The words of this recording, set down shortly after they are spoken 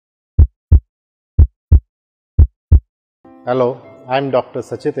Hello, I am Dr.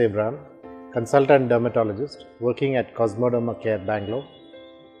 Sachith Abraham, consultant dermatologist working at Cosmoderma Care, Bangalore,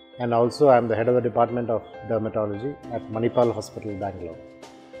 and also I am the head of the Department of Dermatology at Manipal Hospital, Bangalore.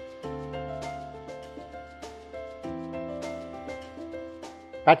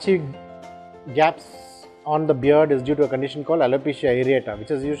 Patchy gaps on the beard is due to a condition called Alopecia areata, which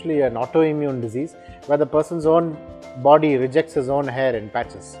is usually an autoimmune disease where the person's own body rejects his own hair in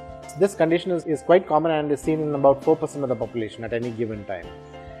patches. This condition is quite common and is seen in about 4% of the population at any given time.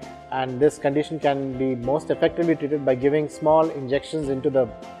 And this condition can be most effectively treated by giving small injections into the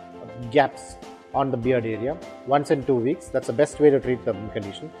gaps on the beard area once in 2 weeks. That's the best way to treat the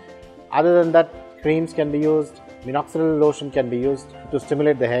condition. Other than that, creams can be used, Minoxidil lotion can be used to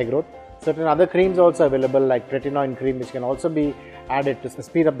stimulate the hair growth. Certain other creams also available like Tretinoin cream, which can also be added to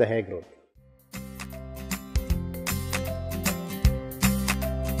speed up the hair growth.